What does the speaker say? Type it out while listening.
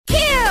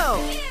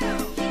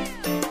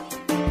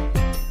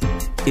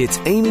It's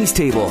Amy's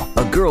Table,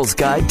 a girl's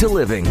guide to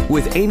living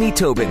with Amy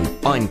Tobin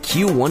on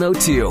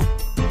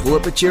Q102. Pull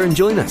up a chair and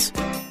join us.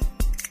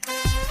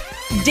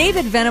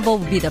 David Venable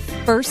will be the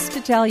first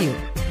to tell you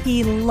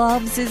he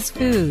loves his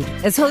food.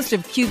 As host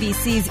of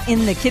QVC's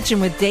In the Kitchen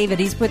with David,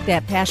 he's put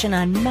that passion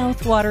on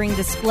mouth-watering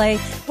display,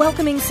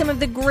 welcoming some of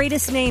the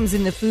greatest names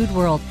in the food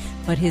world.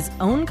 But his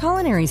own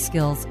culinary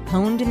skills,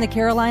 honed in the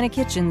Carolina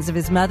kitchens of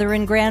his mother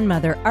and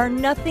grandmother, are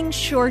nothing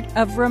short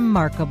of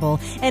remarkable.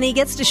 And he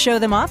gets to show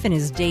them off in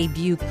his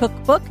debut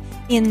cookbook,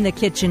 In the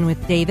Kitchen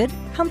with David,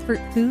 comfort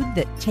food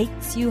that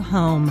takes you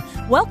home.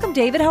 Welcome,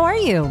 David. How are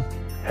you?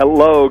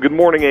 Hello. Good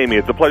morning, Amy.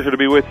 It's a pleasure to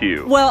be with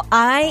you. Well,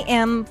 I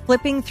am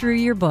flipping through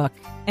your book,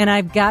 and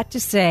I've got to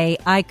say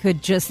I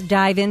could just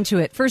dive into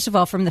it. First of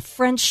all, from the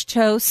French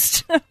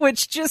toast,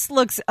 which just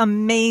looks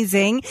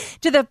amazing,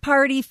 to the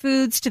party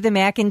foods, to the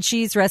mac and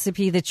cheese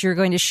recipe that you're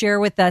going to share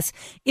with us.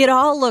 It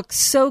all looks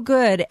so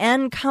good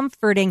and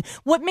comforting.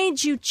 What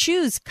made you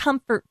choose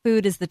comfort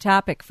food as the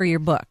topic for your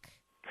book?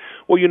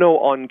 Well,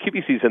 on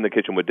QVC's In the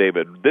Kitchen with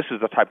David, this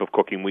is the type of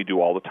cooking we do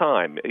all the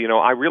time.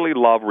 I really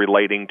love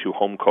relating to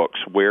home cooks,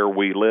 where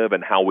we live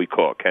and how we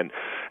cook. And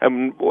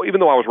even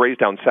though I was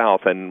raised down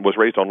south and was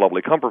raised on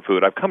lovely comfort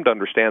food, I've come to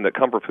understand that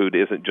comfort food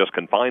isn't just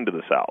confined to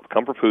the South.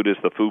 Comfort food is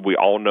the food we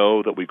all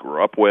know, that we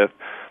grew up with,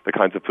 the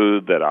kinds of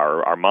food that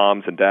our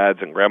moms and dads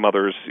and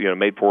grandmothers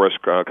made for us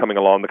coming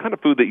along, the kind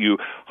of food that you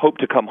hope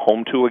to come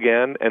home to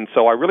again. And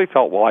so I really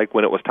felt like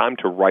when it was time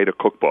to write a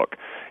cookbook,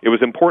 it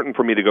was important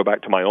for me to go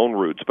back to my own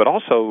roots, but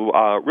also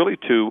really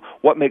to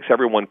what makes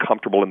everyone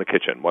comfortable in the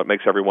kitchen, what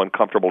makes everyone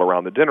comfortable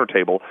around the dinner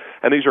table,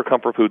 and these are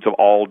comfort foods of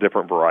all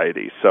different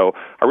varieties. So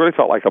I really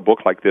felt like a book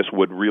like this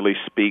would really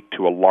speak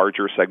to a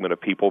larger segment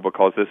of people,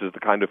 because this is the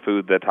kind of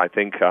food that I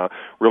think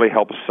really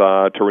helps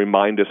to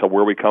remind us of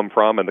where we come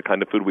from and the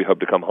kind of food we hope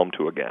to come home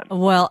to again.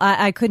 Well,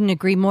 I couldn't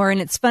agree more,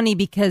 and it's funny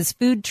because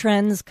food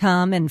trends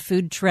come and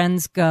food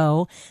trends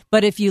go,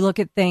 but if you look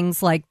at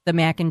things like the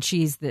mac and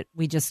cheese that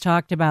we just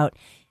talked about,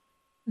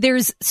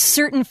 there's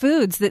certain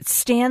foods that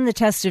stand the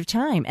test of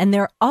time, and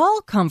they're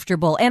all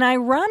comfortable. And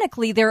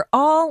ironically, they're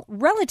all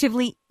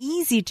relatively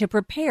easy to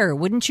prepare.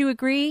 Wouldn't you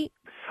agree?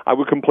 I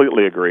would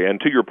completely agree.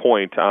 And to your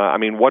point,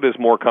 what is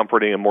more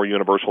comforting and more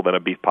universal than a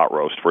beef pot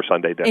roast for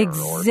Sunday dinner?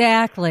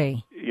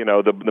 Exactly.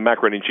 Or, the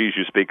macaroni and cheese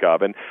you speak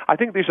of. And I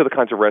think these are the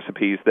kinds of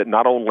recipes that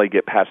not only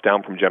get passed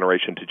down from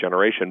generation to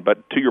generation,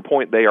 but to your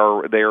point, they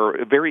are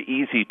very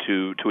easy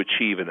to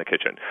achieve in the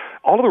kitchen.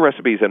 All of the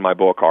recipes in my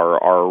book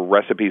are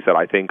recipes that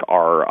I think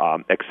are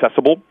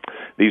accessible.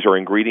 These are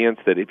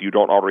ingredients that if you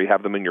don't already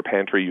have them in your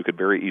pantry, you could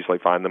very easily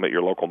find them at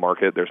your local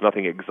market. There's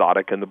nothing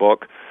exotic in the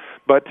book.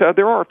 But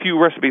there are a few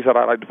recipes that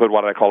I like to put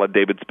what I call a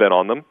David spin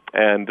on them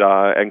and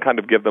kind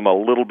of give them a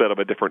little bit of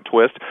a different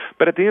twist.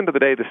 But at the end of the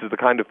day, this is the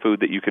kind of food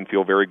that you can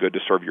feel very good to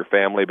serve your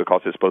family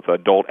because it's both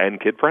adult and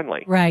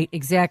kid-friendly. Right,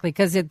 exactly,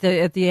 because at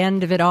the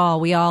end of it all,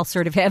 we all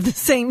sort of have the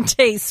same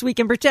tastes. We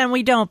can pretend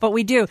we don't, but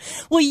we do.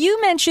 Well,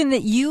 you mentioned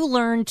that you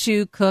learned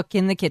to cook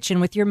in the kitchen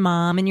with your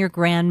mom and your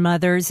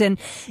grandmothers. And,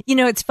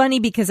 it's funny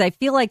because I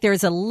feel like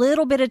there's a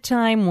little bit of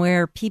time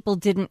where people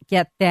didn't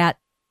get that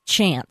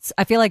chance.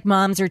 I feel like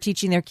moms are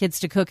teaching their kids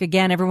to cook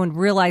again. Everyone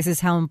realizes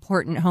how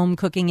important home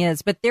cooking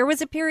is. But there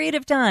was a period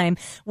of time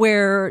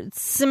where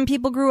some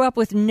people grew up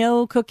with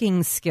no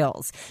cooking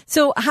skills.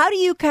 So how do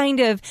you kind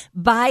of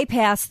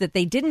bypass that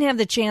they didn't have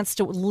the chance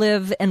to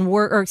live and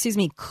work,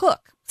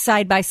 cook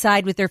side by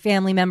side with their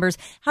family members?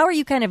 How are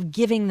you kind of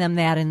giving them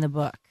that in the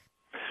book?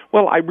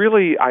 Well, I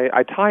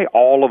tie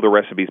all of the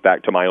recipes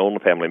back to my own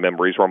family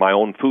memories or my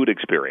own food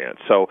experience.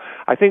 So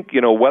I think,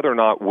 whether or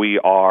not we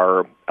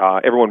are,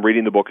 everyone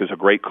reading the book is a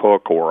great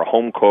cook or a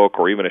home cook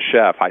or even a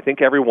chef, I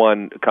think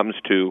everyone comes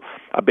to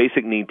a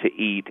basic need to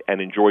eat and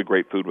enjoy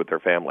great food with their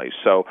families.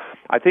 So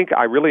I think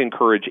I really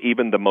encourage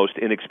even the most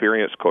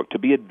inexperienced cook to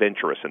be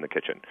adventurous in the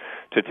kitchen,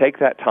 to take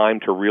that time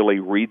to really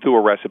read through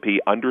a recipe,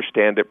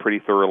 understand it pretty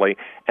thoroughly,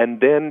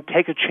 and then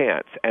take a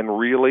chance and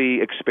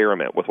really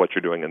experiment with what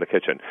you're doing in the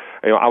kitchen.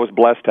 I was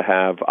blessed to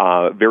have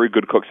very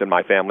good cooks in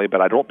my family,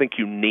 but I don't think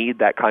you need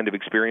that kind of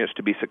experience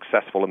to be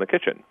successful in the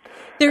kitchen.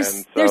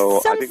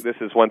 I think this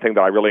is one thing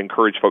that I really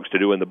encourage folks to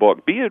do in the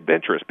book. Be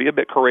adventurous, be a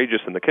bit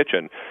courageous in the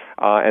kitchen,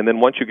 and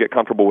then once you get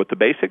comfortable with the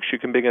basics, you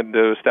can begin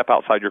to step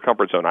outside your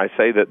comfort zone. I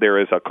say that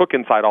there is a cook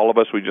inside all of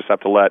us. We just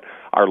have to let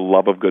our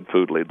love of good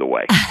food lead the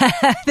way.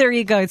 There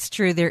you go. It's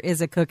true. There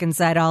is a cook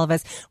inside all of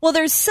us. Well,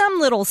 there's some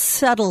little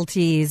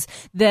subtleties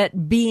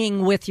that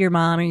being with your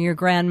mom or your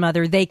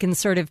grandmother, they can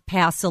sort of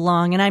pass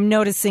along. And I'm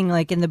noticing,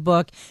 like in the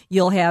book,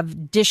 you'll have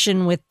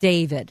Dishin' with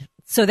David.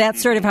 So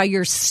that's sort of how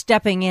you're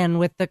stepping in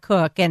with the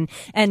cook and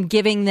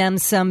giving them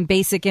some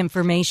basic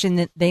information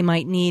that they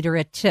might need or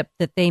a tip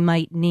that they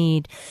might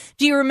need.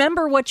 Do you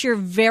remember what your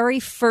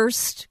very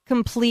first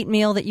complete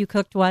meal that you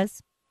cooked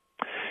was?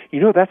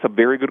 That's a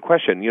very good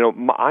question.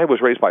 I was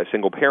raised by a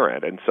single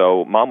parent, and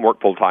so Mom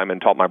worked full-time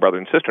and taught my brother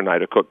and sister and I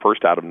to cook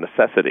first out of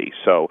necessity.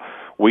 So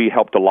we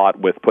helped a lot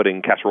with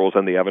putting casseroles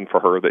in the oven for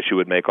her that she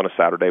would make on a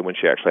Saturday when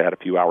she actually had a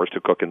few hours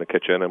to cook in the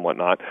kitchen and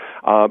whatnot.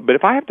 But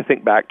if I have to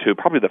think back to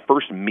probably the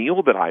first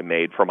meal that I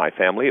made for my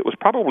family, it was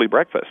probably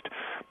breakfast.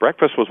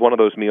 Breakfast was one of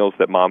those meals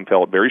that Mom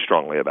felt very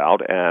strongly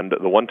about, and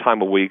the one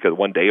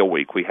day a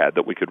week we had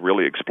that we could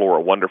really explore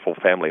a wonderful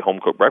family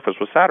home-cooked breakfast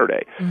was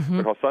Saturday,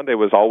 because Sunday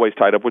was always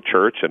tied up with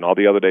church, and all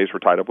the other days were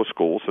tied up with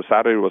school, so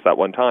Saturday was that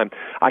one time.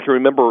 I can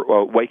remember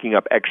waking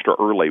up extra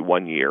early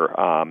one year,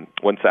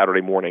 one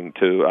Saturday morning,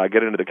 to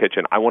get into the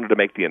kitchen. I wanted to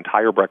make the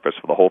entire breakfast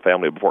for the whole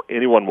family before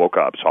anyone woke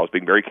up, so I was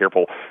being very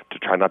careful to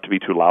try not to be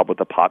too loud with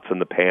the pots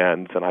and the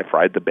pans, and I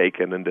fried the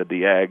bacon and did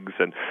the eggs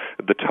and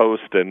the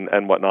toast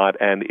and whatnot,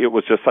 and it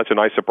was just such a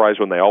nice surprise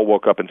when they all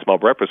woke up and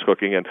smelled breakfast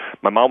cooking, and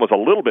my mom was a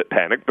little bit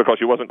panicked because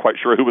she wasn't quite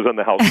sure who was in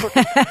the house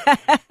cooking.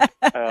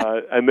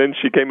 And then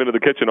she came into the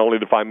kitchen only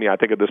to find me, I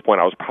think at this point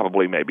I was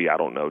probably maybe,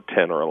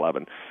 10 or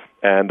 11.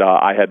 And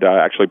I had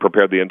actually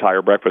prepared the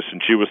entire breakfast,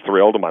 and she was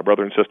thrilled, and my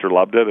brother and sister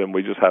loved it, and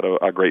we just had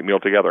a great meal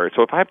together.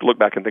 So if I have to look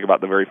back and think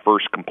about the very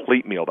first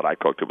complete meal that I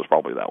cooked, it was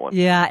probably that one.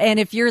 Yeah, and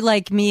if you're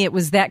like me, it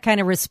was that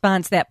kind of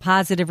response, that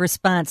positive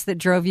response that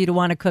drove you to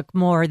want to cook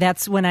more.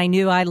 That's when I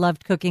knew I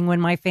loved cooking, when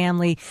my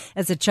family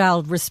as a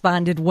child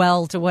responded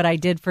well to what I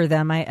did for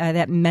them.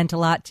 That meant a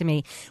lot to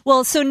me.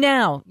 Well, so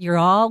now you're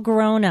all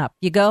grown up.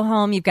 You go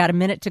home, you've got a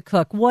minute to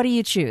cook. What do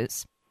you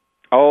choose?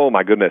 Oh,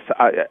 my goodness.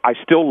 I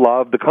still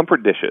love the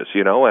comfort dishes,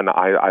 and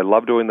I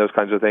love doing those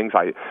kinds of things.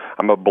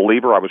 I'm a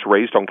believer. I was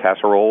raised on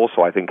casseroles,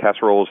 so I think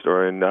casseroles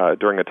during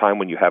a time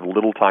when you have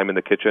little time in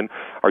the kitchen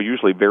are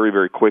usually very,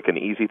 very quick and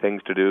easy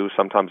things to do.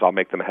 Sometimes I'll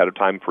make them ahead of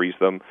time, freeze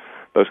them,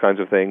 those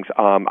kinds of things.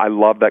 I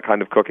love that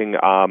kind of cooking.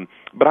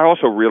 But I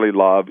also really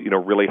love,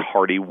 really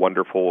hearty,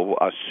 wonderful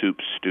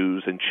soups,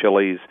 stews, and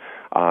chilies.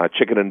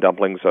 Chicken and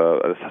dumplings,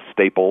 a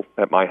staple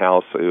at my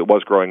house. It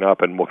was growing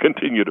up and will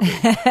continue to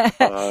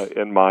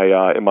be in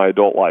my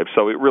adult life.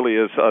 So it really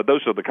is.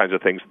 Those are the kinds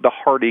of things, the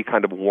hearty,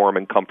 kind of warm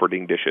and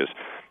comforting dishes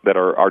that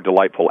are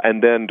delightful.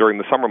 And then during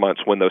the summer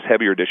months, when those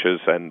heavier dishes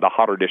and the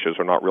hotter dishes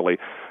are not really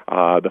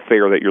the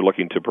fare that you're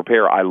looking to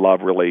prepare, I love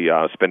really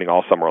spending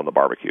all summer on the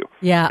barbecue.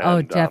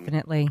 Yeah,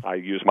 definitely. I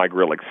use my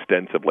grill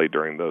extensively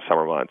during those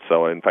summer months.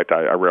 So in fact,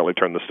 I rarely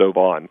turn the stove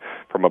on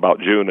from about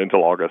June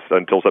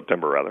until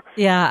September, rather.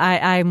 Yeah,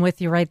 I'm with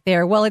you right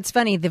there. Well, it's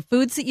funny. The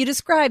foods that you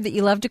described that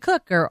you love to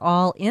cook are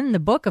all in the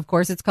book, of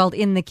course. It's called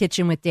In the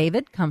Kitchen with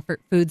David,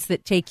 Comfort Foods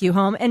That Take You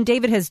Home. And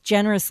David has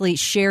generously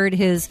shared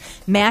his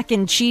mac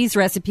and cheese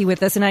recipe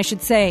with us. And I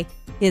should say,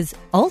 his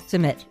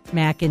ultimate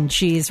mac and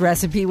cheese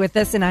recipe with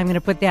us. And I'm going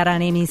to put that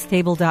on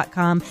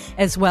amystable.com,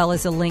 as well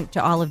as a link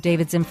to all of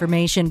David's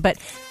information. But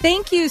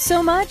thank you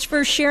so much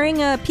for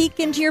sharing a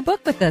peek into your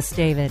book with us,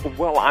 David.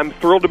 Well, I'm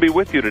thrilled to be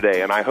with you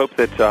today, and I hope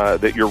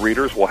that your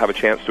readers will have a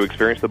chance to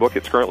experience the book.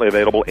 It's currently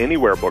available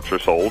anywhere books are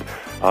sold,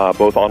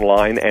 both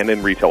online and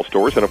in retail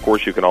stores. And, of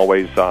course, you can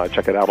always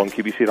check it out on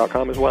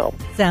QVC.com as well.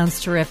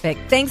 Sounds terrific.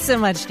 Thanks so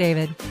much,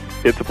 David.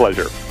 It's a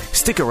pleasure.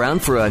 Stick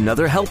around for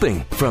another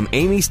helping from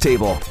Amy's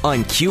Table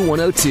on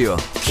Q102.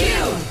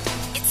 Q!